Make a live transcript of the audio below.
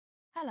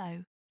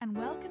Hello, and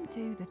welcome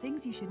to the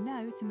Things You Should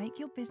Know to Make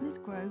Your Business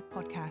Grow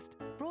podcast,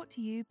 brought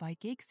to you by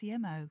Gig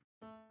CMO.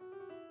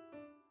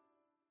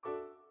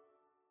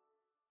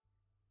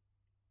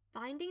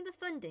 Finding the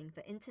funding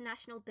for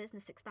international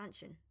business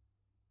expansion.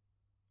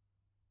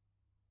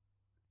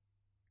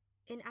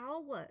 In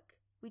our work,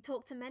 we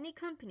talk to many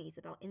companies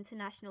about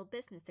international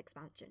business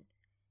expansion.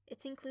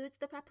 It includes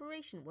the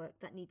preparation work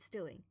that needs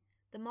doing,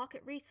 the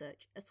market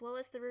research, as well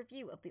as the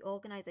review of the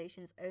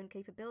organization's own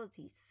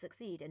capabilities to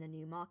succeed in a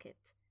new market.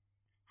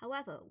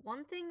 However,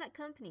 one thing that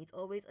companies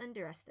always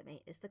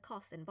underestimate is the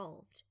cost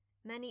involved.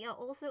 Many are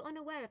also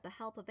unaware of the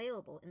help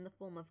available in the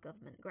form of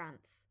government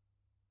grants.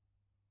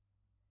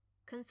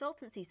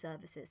 Consultancy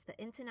services for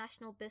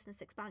international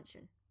business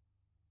expansion.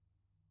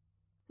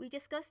 We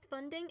discussed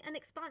funding and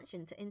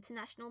expansion to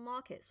international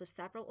markets with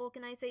several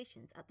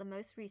organizations at the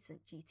most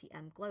recent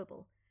GTM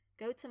Global,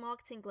 Go to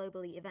Marketing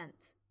Globally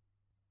event.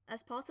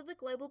 As part of the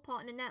Global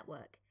Partner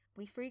Network,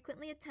 we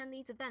frequently attend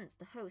these events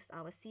to host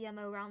our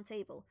CMO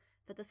Roundtable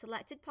for the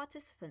selected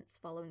participants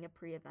following a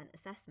pre-event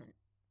assessment.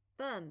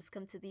 Firms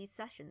come to these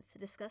sessions to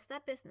discuss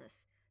their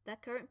business, their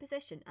current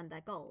position, and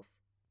their goals.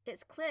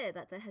 It's clear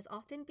that there has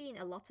often been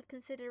a lot of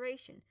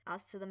consideration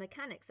as to the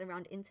mechanics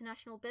around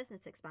international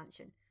business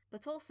expansion,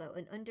 but also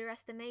an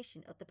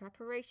underestimation of the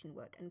preparation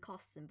work and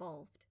costs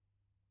involved.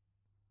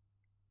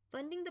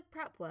 Funding the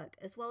prep work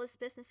as well as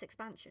business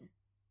expansion.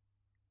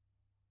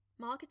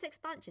 Market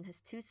expansion has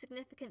two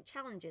significant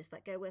challenges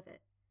that go with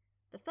it.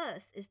 The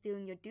first is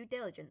doing your due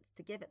diligence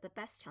to give it the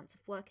best chance of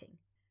working.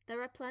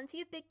 There are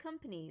plenty of big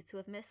companies who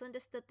have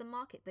misunderstood the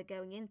market they're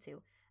going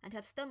into and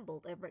have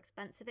stumbled over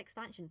expensive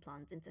expansion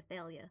plans into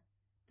failure.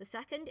 The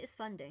second is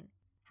funding.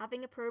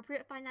 Having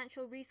appropriate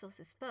financial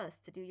resources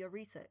first to do your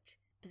research,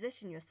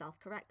 position yourself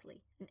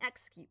correctly, and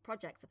execute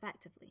projects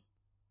effectively.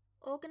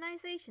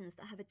 Organizations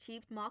that have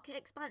achieved market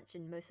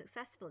expansion most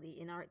successfully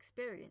in our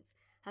experience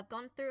have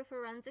gone through a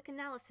forensic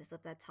analysis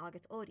of their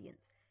target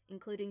audience,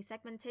 including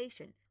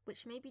segmentation,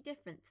 which may be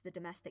different to the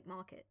domestic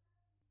market.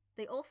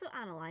 They also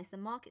analyze the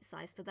market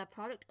size for their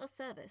product or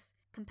service,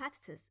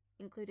 competitors,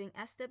 including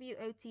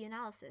SWOT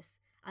analysis,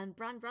 and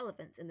brand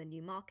relevance in the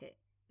new market,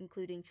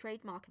 including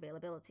trademark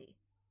availability.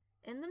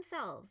 In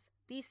themselves,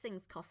 these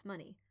things cost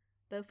money,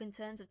 both in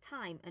terms of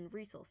time and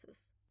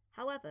resources.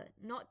 However,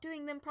 not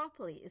doing them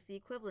properly is the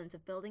equivalent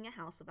of building a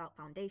house without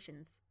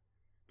foundations.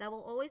 There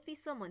will always be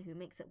someone who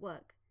makes it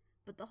work,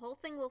 but the whole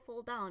thing will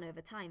fall down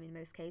over time in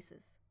most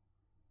cases.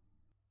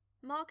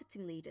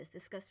 Marketing leaders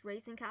discuss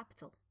raising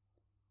capital.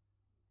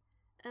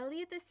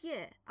 Earlier this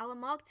year, our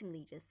marketing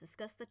leaders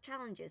discussed the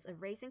challenges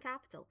of raising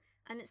capital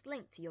and its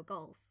link to your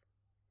goals.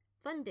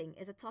 Funding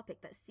is a topic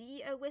that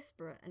CEO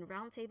Whisperer and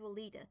Roundtable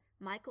leader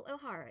Michael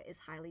O'Hara is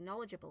highly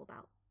knowledgeable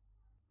about.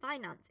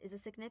 Finance is a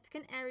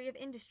significant area of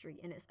industry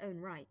in its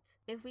own right.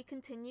 If we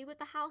continue with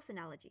the house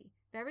analogy,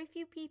 very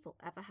few people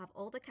ever have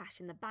all the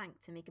cash in the bank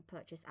to make a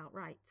purchase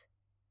outright.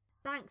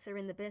 Banks are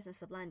in the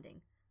business of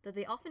lending, though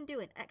they often do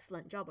an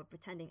excellent job of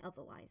pretending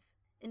otherwise.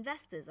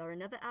 Investors are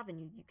another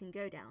avenue you can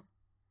go down.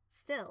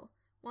 Still,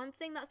 one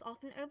thing that's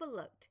often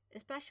overlooked,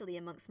 especially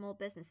among small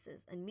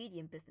businesses and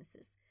medium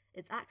businesses,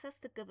 is access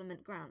to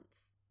government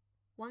grants.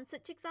 One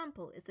such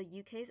example is the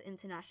UK's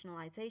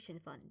Internationalisation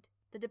Fund.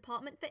 The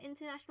Department for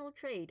International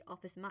Trade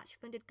offers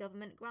match-funded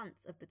government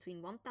grants of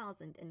between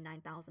 £1,000 and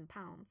 £9,000.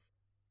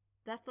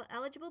 Therefore,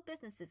 eligible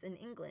businesses in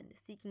England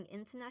seeking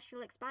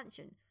international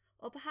expansion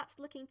or perhaps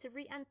looking to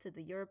re-enter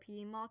the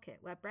European market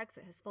where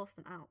Brexit has forced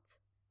them out.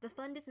 The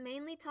fund is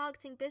mainly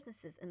targeting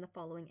businesses in the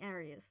following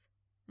areas: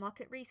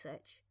 market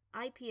research,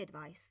 IP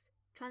advice,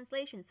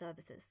 translation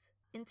services,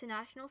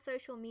 international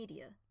social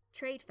media,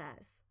 trade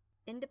fairs,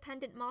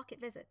 independent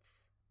market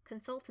visits,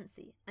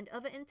 consultancy, and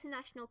other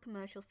international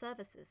commercial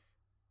services.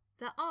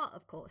 There are,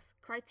 of course,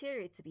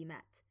 criteria to be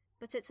met,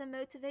 but it's a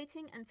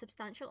motivating and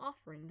substantial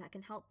offering that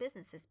can help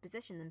businesses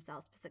position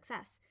themselves for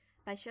success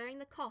by sharing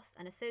the cost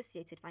and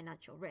associated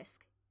financial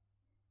risk.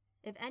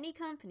 If any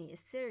company is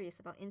serious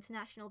about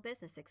international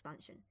business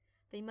expansion,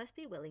 they must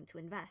be willing to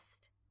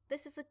invest.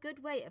 This is a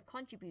good way of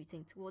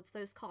contributing towards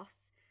those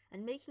costs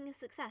and making a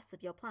success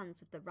of your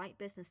plans with the right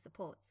business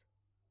support.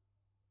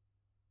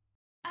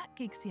 At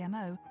Gig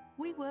CMO,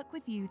 we work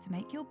with you to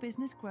make your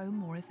business grow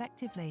more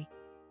effectively.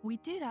 We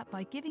do that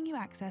by giving you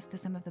access to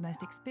some of the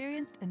most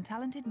experienced and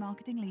talented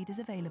marketing leaders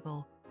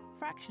available,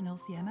 fractional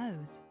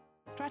CMOs.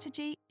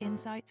 Strategy,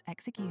 insights,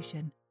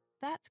 execution.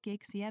 That's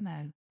Gig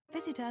CMO.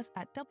 Visit us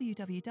at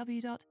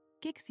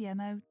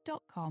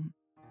www.gigcmo.com.